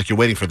 But like you're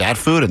waiting for that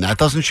food and that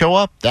doesn't show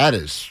up, that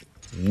is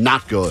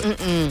not good.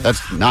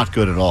 That's not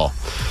good at all.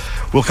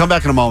 We'll come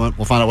back in a moment.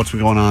 We'll find out what's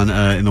been going on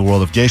in the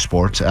world of gay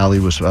sports. Allie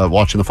was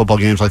watching the football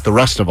games like the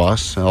rest of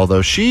us,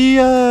 although she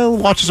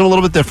watches them a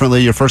little bit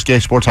differently. Your first gay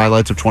sports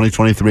highlights of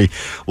 2023.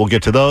 We'll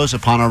get to those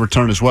upon our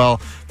return as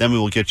well. Then we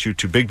will get you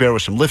to Big Bear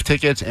with some lift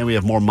tickets, and we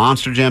have more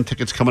Monster Jam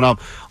tickets coming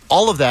up.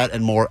 All of that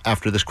and more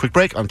after this quick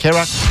break on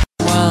K-Rock.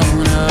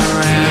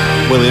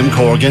 William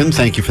Corrigan,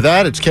 thank you for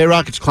that. It's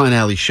K-Rock, it's Klein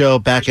Alley Show.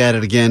 Back at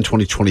it again,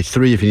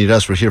 2023. If you need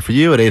us, we're here for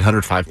you at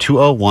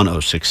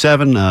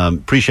 800-520-1067.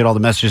 Appreciate all the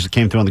messages that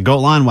came through on the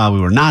GOAT line while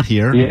we were not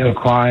here. Yeah,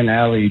 Klein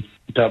Alley,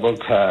 double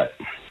cut.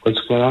 What's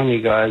going on,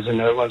 you guys? I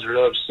know everyone's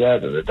real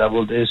upset that the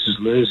double deuces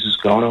loose is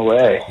going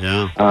away.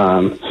 Yeah.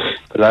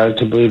 But I like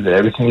to believe that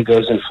everything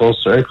goes in full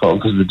circle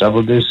because the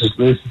double deuces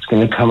loose, it's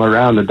going to come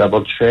around. The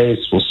double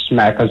trace will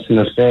smack us in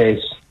the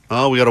face.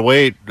 Oh, we got to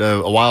wait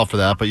a while for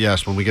that. But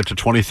yes, when we get to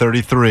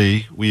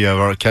 2033, we have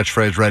our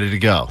catchphrase ready to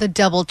go. The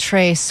double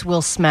trace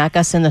will smack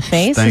us in the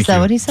face. Thank Is that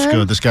you. what he said? It's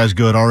good. This guy's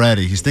good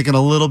already. He's thinking a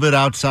little bit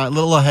outside, a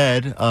little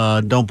ahead.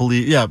 Don't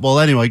believe. Yeah. Well,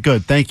 anyway,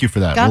 good. Thank you for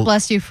that. God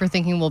bless you for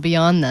thinking we'll be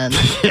on then.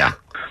 Yeah.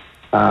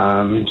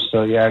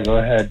 So yeah, go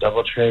ahead.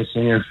 Double trace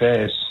in your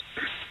face.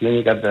 Then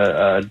you got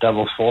the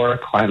double four,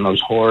 Klein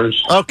loves whores.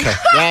 Okay.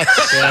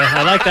 That's,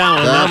 I like that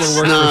one. That one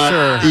works not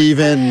for sure.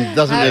 even,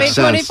 doesn't Happy make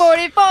sense.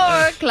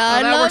 2044,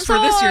 Clyde that works loves for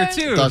this year, whores.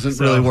 too. Doesn't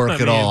really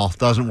work at all.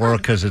 Doesn't work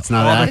because it's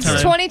not All the It's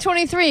accurate.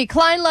 2023.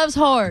 Klein loves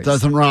whores.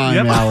 Doesn't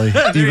rhyme, Yep. Allie.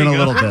 There Even you a go.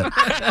 little bit.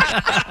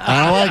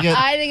 I don't like it.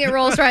 I think it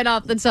rolls right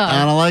off the tongue.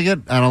 I don't like it.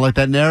 I don't like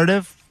that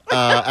narrative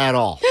at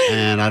all.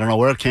 And I don't know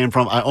where it came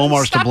from.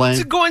 Omar's to blame.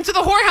 Stop going to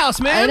the whorehouse,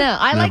 man. I know.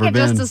 I like Never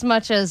it just been. as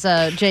much as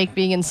Jake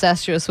being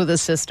incestuous with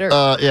his sister.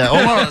 Yeah,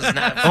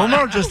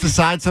 Omar just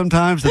decides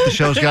sometimes that the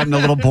show's gotten a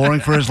little boring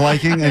for his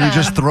liking, and he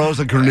just throws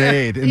a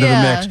grenade into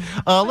Yeah. the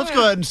mix. Let's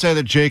go ahead and say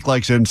that Jake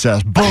likes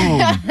incest. Boom.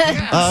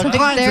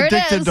 Klein's there it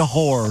addicted is. to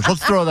whores.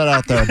 Let's throw that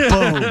out there.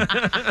 Boom.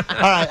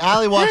 All right,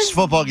 Allie watched the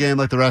football game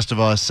like the rest of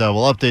us.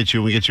 We'll update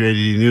you when we get your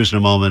ADD news in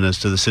a moment as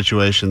to the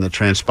situation that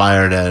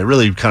transpired. It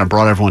really kind of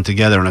brought everyone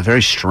together in a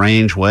very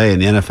strange way in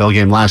the NFL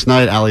game last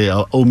night. Allie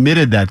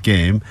omitted that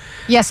game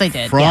Yes, I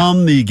did.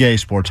 from the gay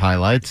sports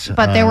highlights.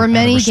 But there were out of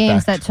many respect.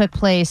 games that took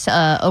place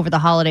over the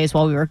holidays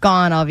while we were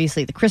gone.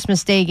 Obviously, the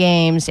Christmas Day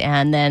games,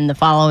 and then the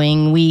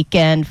following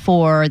weekend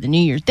for the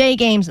New Year's Day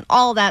games, and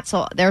all that.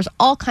 So there's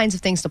all kinds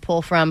of things to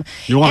pull from.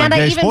 You want and a I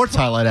gay even sports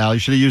highlight, Al. You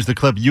should have used the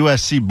clip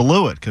USC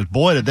blew it, because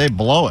boy, did they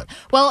blow it.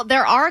 Well,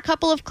 there are a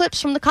couple of clips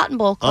from the Cotton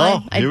Bowl, Clay.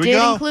 Oh, I here we did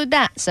go. include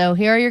that. So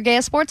here are your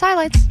gay sports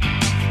highlights.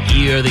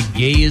 Here are the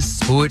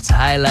gayest sports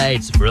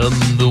highlights from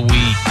the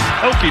week.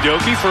 Okie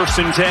dokie,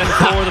 1st and 10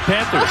 for the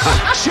Panthers.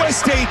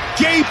 Just a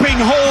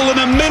gaping hole in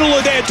the middle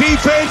of that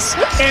defense,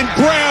 and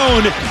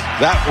Brown.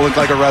 That looked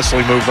like a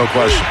wrestling move, no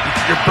question.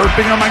 You're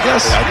burping him, I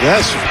guess? I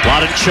guess. A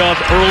lot of Chubb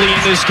early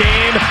in this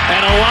game,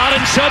 and a lot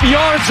of Chubb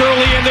yards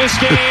early in this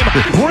game.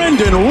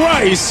 Brendan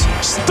Rice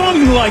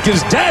stunning like his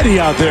daddy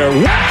out there.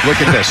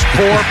 Look at this.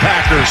 4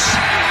 Packers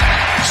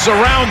Hosts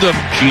around him.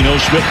 Geno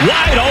Smith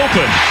wide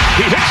open.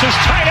 He hits his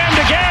tight end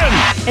again.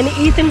 And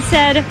Ethan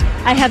said,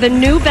 I have a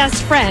new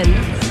best friend,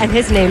 and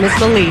his name is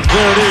Malik.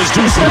 There it is.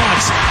 Deuce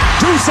Watts.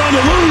 Deuce on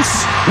the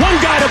loose. One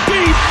guy to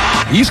beat.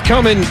 He's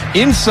coming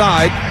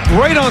inside,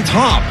 right on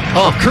top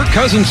of Kirk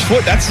Cousins'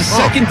 foot. That's the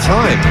second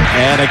time.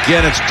 And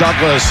again, it's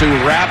Douglas who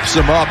wraps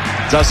him up,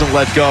 doesn't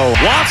let go.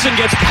 Watson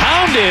gets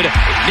pounded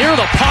near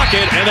the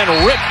pocket and then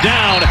ripped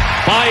down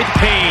by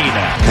Payne.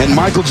 And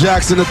Michael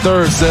Jackson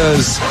III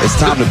says, it's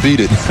time to beat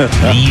it.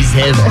 These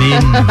have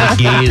been the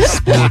gayest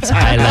sports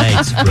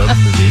highlights from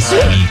this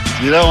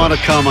week. You don't want to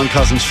come on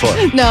Cousins'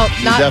 foot. No,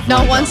 not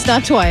definitely once,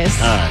 not twice.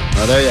 All right.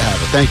 Well, there you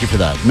have it. Thank you for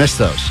that. Missed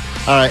those.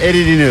 All right.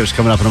 ADD News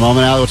coming up in a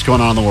moment. Allie, what's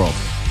going on in the world?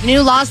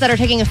 New laws that are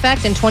taking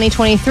effect in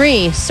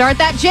 2023. Start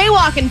that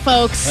jaywalking,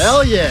 folks.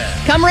 Hell yeah.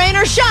 Come rain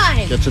or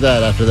shine. Get to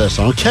that after this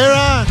on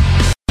K-Rock.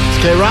 It's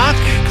K-Rock,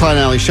 Klein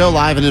Alley Show,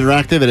 live and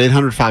interactive at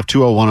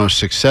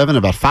 800-520-1067.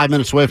 About 5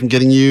 minutes away from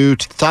getting you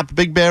to the top of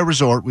Big Bear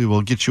Resort. We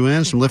will get you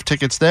in some lift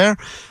tickets there.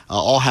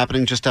 All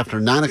happening just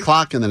after 9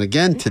 o'clock, and then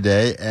again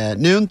today at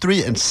noon,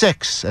 3, and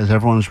 6, as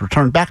everyone's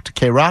returned back to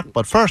K-Rock.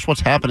 But first,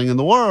 what's happening in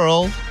the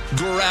world?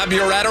 Grab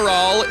your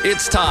Adderall.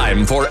 It's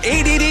time for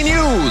ADD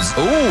News.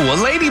 Ooh, a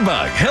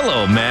ladybug.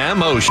 Hello,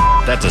 ma'am. Oh,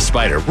 that's a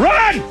spider.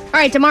 Run! All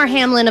right, Damar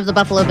Hamlin of the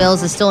Buffalo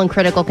Bills is still in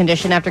critical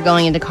condition after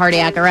going into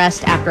cardiac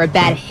arrest after a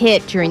bad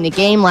hit during the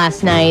game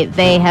last night.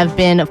 They have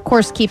been, of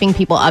course, keeping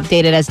people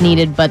updated as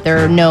needed, but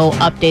there are no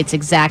updates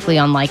exactly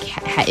on, like,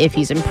 if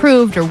he's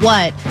improved or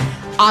what.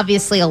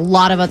 Obviously, a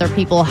lot of other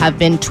people have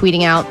been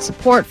tweeting out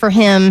support for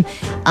him,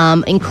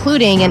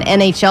 including an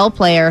NHL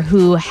player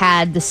who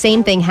had the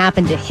same thing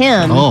happen to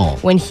him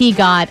when he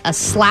got a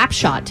slap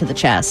shot to the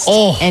chest.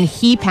 And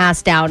he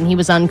passed out and he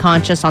was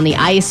unconscious on the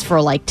ice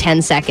for like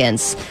 10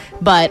 seconds.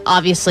 But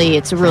obviously,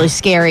 it's really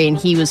scary, and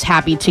he was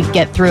happy to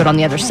get through it on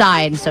the other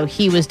side. So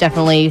he was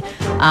definitely,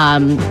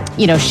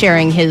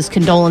 sharing his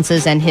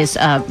condolences and his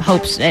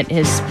hopes and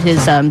his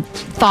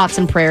thoughts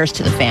and prayers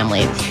to the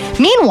family.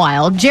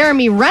 Meanwhile,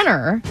 Jeremy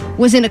Renner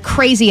was in a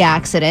crazy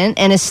accident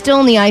and is still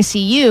in the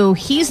ICU.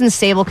 He's in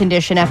stable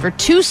condition after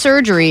 2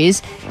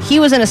 surgeries. He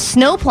was in a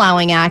snow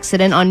plowing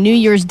accident on New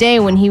Year's Day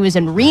when he was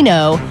in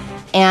Reno,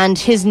 and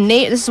this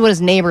is what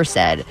his neighbor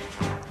said,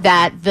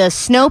 that the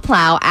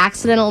snowplow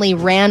accidentally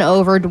ran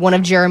over one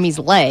of Jeremy's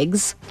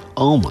legs.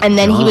 Oh my God. And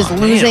then he was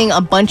losing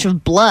a bunch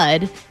of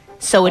blood.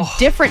 So a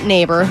different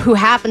neighbor, who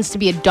happens to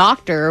be a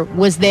doctor,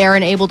 was there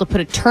and able to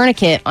put a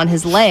tourniquet on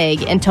his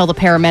leg until the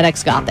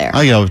paramedics got there.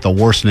 I go with the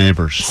worst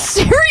neighbors.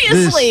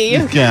 Seriously?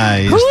 This guy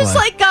is Who's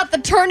got the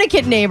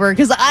tourniquet neighbor?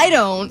 Because I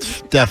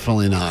don't.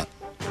 Definitely not.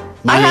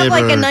 I have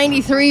like a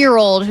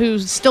 93-year-old who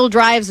still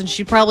drives, and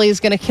she probably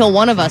is going to kill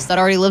one of us that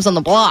already lives on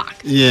the block.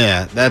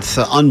 Yeah, that's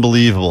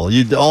unbelievable.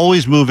 You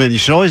always move in. You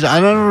should always. I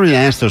don't really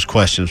ask those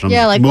questions. When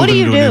like, moving what do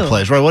you into do? A new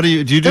place, right? What do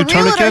you do? The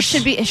Tourniquets?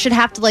 realtor should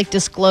have to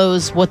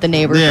disclose what the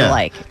neighbors are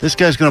like. This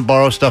guy's going to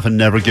borrow stuff and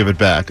never give it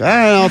back. All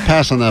right, I'll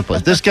pass on that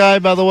place. This guy,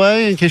 by the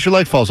way, in case your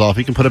leg falls off,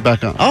 he can put it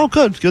back on. Oh,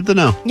 good to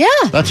know. Yeah,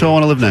 that's who I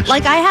want to live next.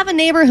 Like, I have a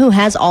neighbor who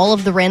has all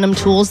of the random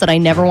tools that I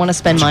never want to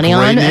spend money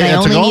on, and I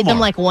only need them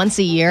like once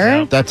a year.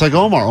 Yeah. That's like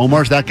Omar.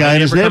 Omar's that guy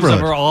in his neighborhood.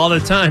 Comes over all the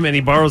time, and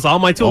he borrows all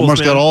my tools.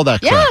 Omar's got all that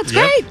crap. Yeah, it's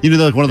great. You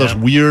know, like one of those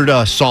weird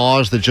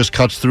saws that just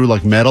cuts through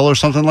like metal or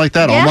something like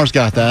that? Yeah. Omar's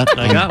got that.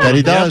 I got that one.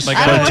 he does. Yep,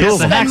 I don't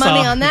want to spend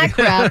money on that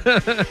crap.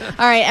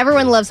 All right,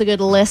 everyone loves a good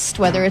list,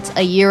 whether it's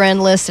a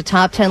year-end list, a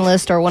top 10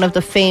 list, or one of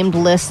the famed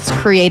lists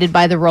created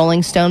by the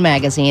Rolling Stone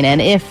magazine.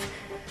 And if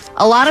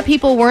a lot of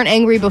people weren't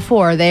angry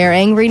before, they are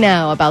angry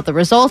now about the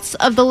results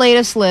of the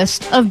latest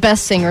list of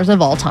best singers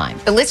of all time.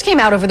 The list came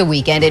out over the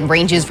weekend. It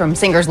ranges from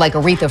singers like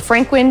Aretha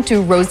Franklin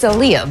to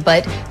Rosalia,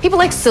 but people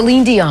like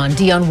Celine Dion,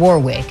 Dionne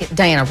Warwick,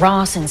 Diana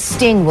Ross, and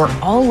Sting were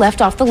all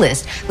left off the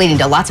list, leading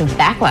to lots of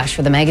backlash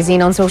for the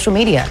magazine on social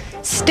media.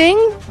 Sting?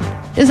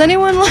 Is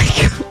anyone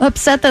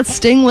upset that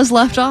Sting was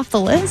left off the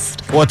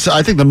list?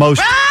 I think the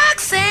most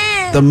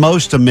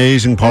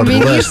amazing part of the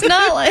list. He's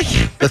not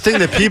the thing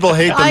that people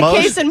hate the most.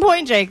 Case in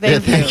point, Jake.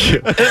 Thank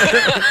you.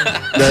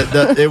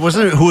 It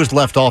wasn't who was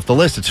left off the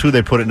list; it's who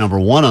they put at number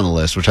 1 on the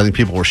list, which I think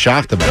people were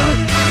shocked about.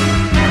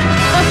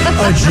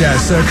 A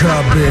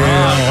Jessica Biel,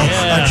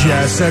 a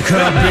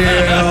Jessica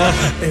Biel.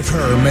 If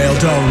her mail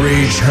don't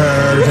reach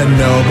her, then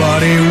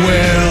nobody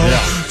will.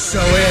 Yeah. So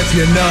if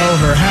you know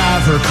her,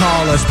 have her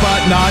call us,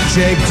 but not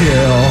Jake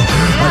Dill.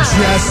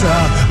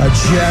 A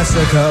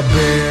Jessica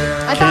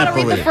Biel. I thought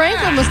Aretha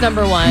Franklin was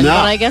number 1, but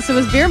I guess it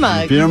was Beer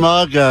Mug. Beer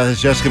Mug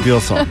is Jessica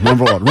Biel's song,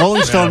 number 1.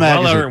 Rolling Stone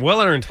magazine.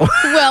 Well earned.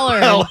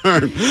 Well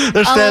earned.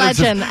 Their standards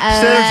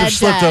have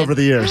slipped over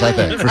the years, I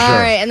think, for sure. All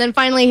right, and then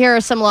finally, here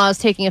are some laws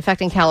taking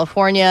effect in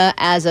California.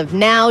 As of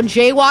now,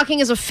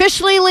 jaywalking is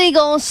officially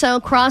legal, so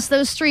cross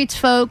those streets,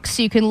 folks.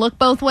 You can look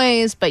both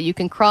ways, but you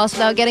can cross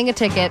without getting a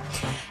ticket.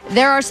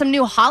 There are some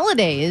new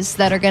holidays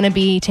that are going to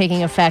be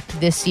taking effect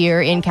this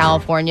year in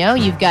California.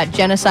 You've got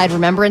Genocide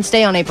Remembrance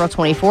Day on April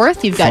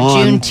 24th. You've got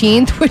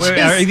Juneteenth, which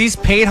Are these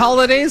paid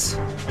holidays?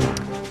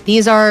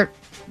 These are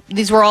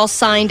these were all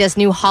signed as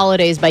new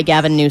holidays by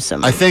Gavin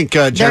Newsom. I think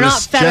they're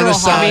not federal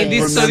genocide.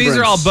 holidays. So these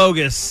are all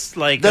bogus.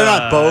 Like they're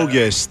not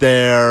bogus.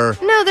 They're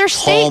no, they're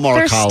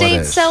Hallmark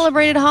holidays. state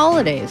celebrated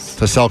holidays.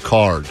 To sell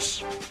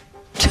cards.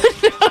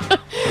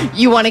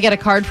 You want to get a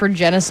card for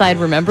Genocide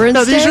Remembrance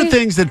No, these Day? are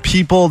things that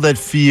people that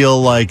feel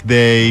like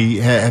they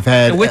have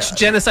had. Which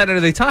genocide are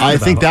they talking about? I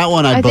think that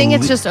one. I think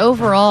it's just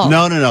overall.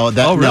 No.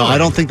 Oh, really? No, I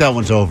don't think that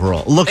one's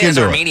overall. Look I think it's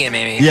into Armenia, it.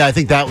 maybe. Yeah, I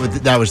think that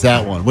was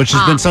that one, which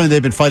has been something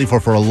they've been fighting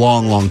for a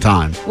long, long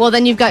time. Well,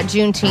 then you've got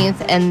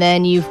Juneteenth, and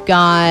then you've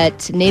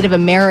got Native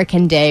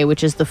American Day,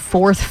 which is the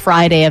 4th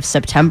Friday of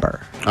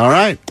September. All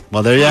right.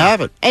 Well, there you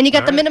have it. And you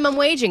got the minimum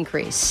wage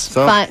increase.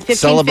 So, $15.50,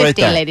 celebrate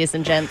that. ladies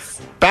and gents.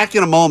 Back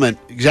in a moment,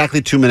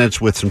 exactly 2 minutes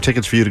with some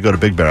tickets for you to go to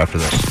Big Bear after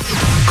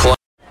this.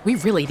 We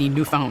really need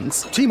new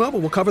phones.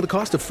 T-Mobile will cover the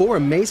cost of 4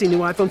 amazing new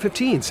iPhone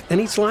 15s,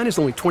 and each line is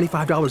only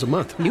 $25 a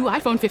month. New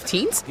iPhone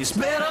 15s? It's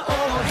better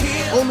over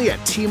here. Only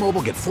at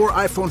T-Mobile, get 4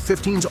 iPhone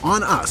 15s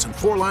on us and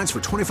 4 lines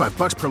for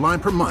 $25 per line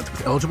per month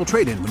with eligible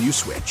trade-in when you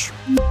switch.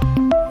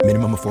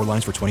 Minimum of 4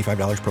 lines for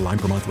 $25 per line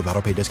per month with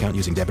autopay discount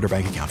using debit or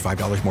bank account.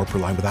 $5 more per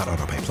line without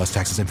autopay, plus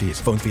taxes and fees.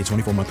 Phone fee at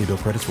 24 monthly bill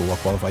credits for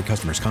well-qualified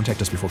customers. Contact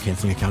us before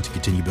canceling account to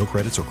continue bill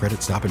credits or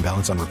credit stop and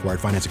balance on required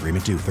finance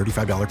agreement due.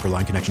 $35 per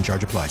line connection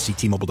charge applies. See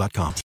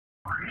T-Mobile.com.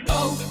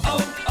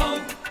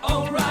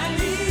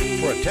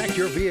 Protect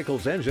your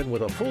vehicle's engine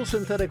with a full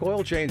synthetic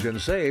oil change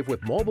and save with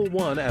Mobil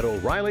 1 at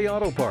O'Reilly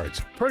Auto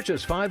Parts.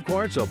 Purchase 5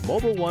 quarts of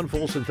Mobil 1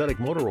 full synthetic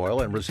motor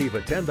oil and receive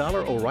a $10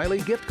 O'Reilly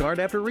gift card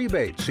after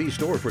rebate. See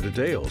store for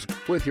details.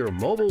 With your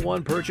Mobil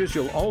 1 purchase,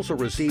 you'll also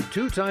receive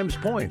 2 times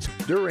points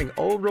during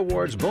Old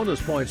Rewards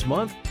Bonus Points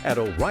Month at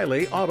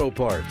O'Reilly Auto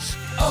Parts.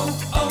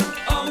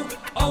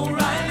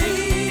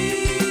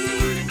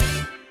 O'Reilly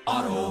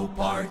Auto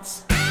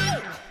Parts.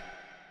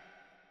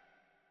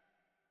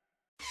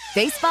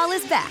 Baseball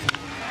is back,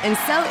 and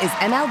so is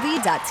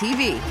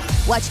MLB.tv.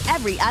 Watch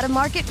every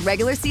out-of-market,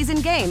 regular season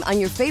game on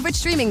your favorite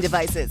streaming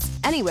devices,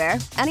 anywhere,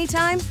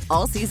 anytime,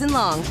 all season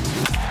long.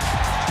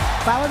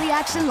 Follow the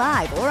action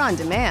live or on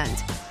demand.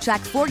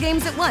 Track 4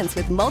 games at once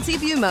with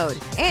multi-view mode,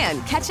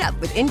 and catch up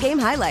with in-game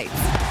highlights.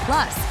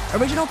 Plus,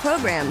 original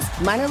programs,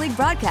 minor league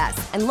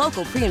broadcasts, and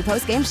local pre- and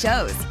post-game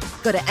shows.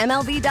 Go to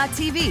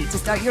MLB.tv to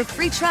start your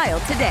free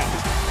trial today.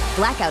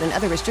 Blackout and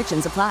other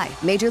restrictions apply.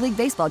 Major League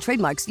Baseball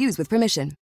trademarks used with permission.